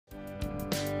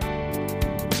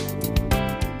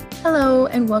Hello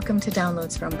and welcome to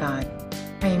Downloads from God.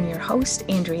 I am your host,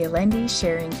 Andrea Lendy,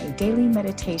 sharing a daily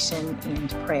meditation and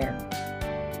prayer.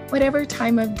 Whatever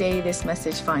time of day this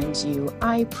message finds you,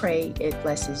 I pray it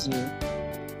blesses you.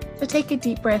 So take a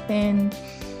deep breath in,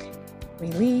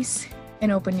 release,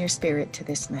 and open your spirit to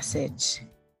this message.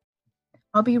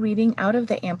 I'll be reading out of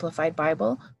the Amplified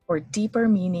Bible for deeper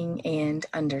meaning and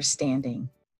understanding.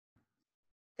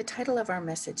 The title of our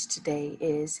message today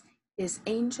is His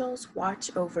Angels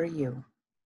Watch Over You.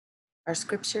 Our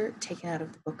scripture taken out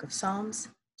of the book of Psalms,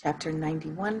 chapter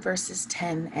 91, verses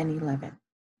 10 and 11.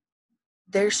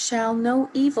 There shall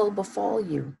no evil befall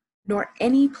you, nor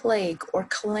any plague or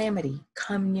calamity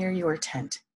come near your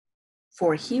tent.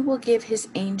 For he will give his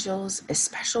angels a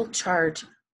special charge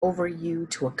over you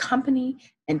to accompany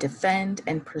and defend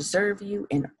and preserve you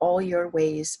in all your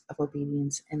ways of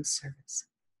obedience and service.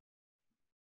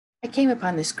 I came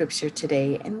upon this scripture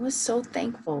today and was so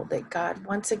thankful that God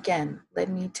once again led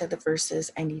me to the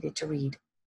verses I needed to read.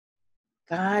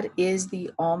 God is the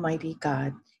Almighty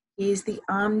God. He is the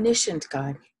omniscient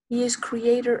God. He is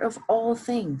creator of all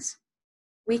things.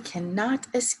 We cannot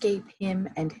escape him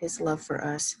and his love for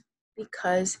us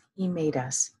because he made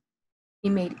us. He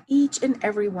made each and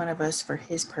every one of us for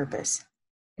his purpose,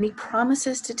 and he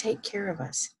promises to take care of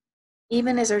us.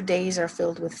 Even as our days are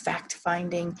filled with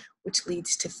fact-finding, which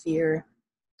leads to fear,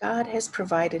 God has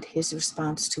provided his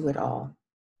response to it all.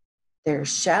 There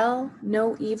shall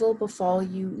no evil befall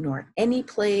you, nor any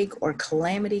plague or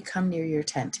calamity come near your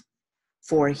tent.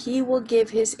 For he will give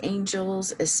his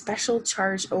angels a special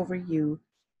charge over you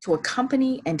to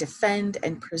accompany and defend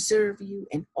and preserve you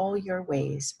in all your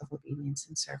ways of obedience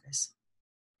and service.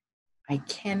 I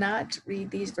cannot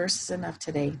read these verses enough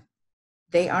today.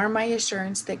 They are my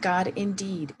assurance that God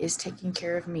indeed is taking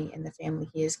care of me and the family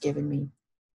he has given me.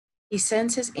 He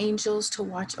sends his angels to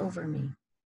watch over me.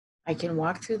 I can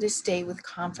walk through this day with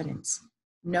confidence,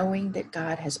 knowing that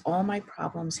God has all my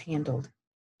problems handled,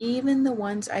 even the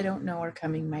ones I don't know are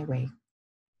coming my way.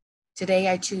 Today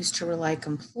I choose to rely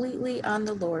completely on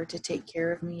the Lord to take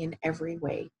care of me in every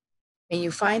way. May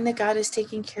you find that God is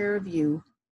taking care of you,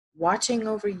 watching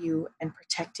over you, and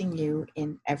protecting you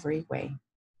in every way.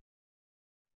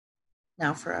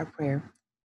 Now for our prayer.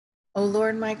 O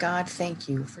Lord my God, thank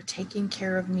you for taking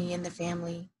care of me and the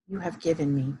family you have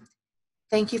given me.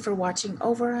 Thank you for watching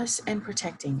over us and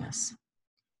protecting us.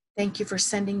 Thank you for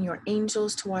sending your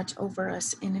angels to watch over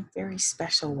us in a very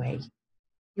special way.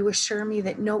 You assure me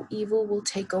that no evil will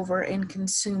take over and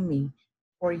consume me,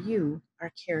 for you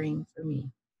are caring for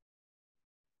me.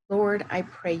 Lord, I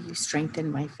pray you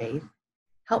strengthen my faith.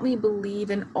 Help me believe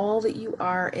in all that you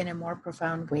are in a more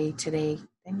profound way today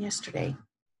than yesterday.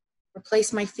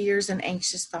 Replace my fears and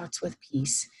anxious thoughts with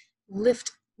peace.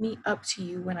 Lift me up to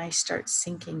you when I start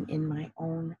sinking in my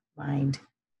own mind.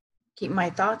 Keep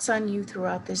my thoughts on you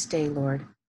throughout this day, Lord.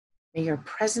 May your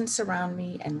presence surround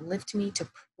me and lift me to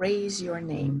praise your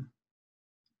name.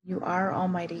 You are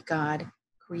Almighty God,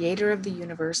 creator of the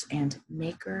universe and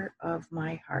maker of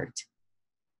my heart.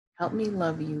 Help me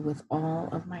love you with all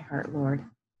of my heart, Lord.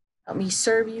 Help me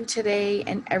serve you today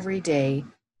and every day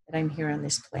that I'm here on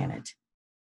this planet.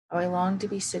 How I long to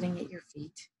be sitting at your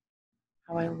feet.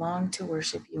 How I long to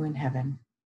worship you in heaven.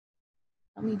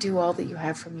 Help me do all that you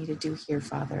have for me to do here,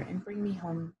 Father, and bring me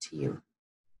home to you.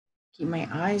 Keep my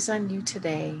eyes on you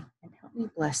today and help me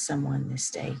bless someone this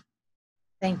day.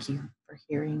 Thank you for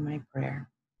hearing my prayer.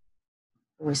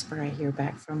 The whisper I hear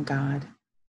back from God.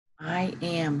 I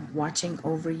am watching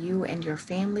over you and your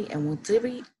family and will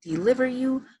deliver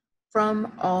you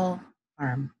from all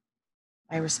harm.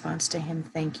 My response to him,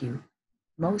 thank you,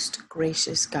 most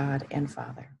gracious God and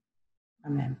Father.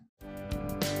 Amen.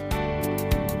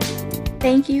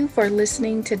 Thank you for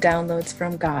listening to Downloads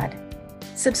from God.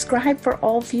 Subscribe for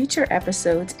all future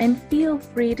episodes and feel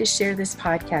free to share this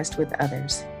podcast with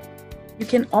others. You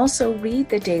can also read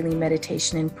the daily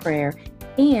meditation and prayer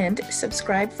and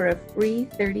subscribe for a free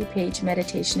 30-page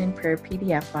meditation and prayer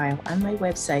PDF file on my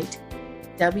website,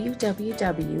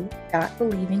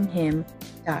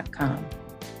 www.believinghim.com.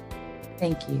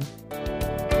 Thank you.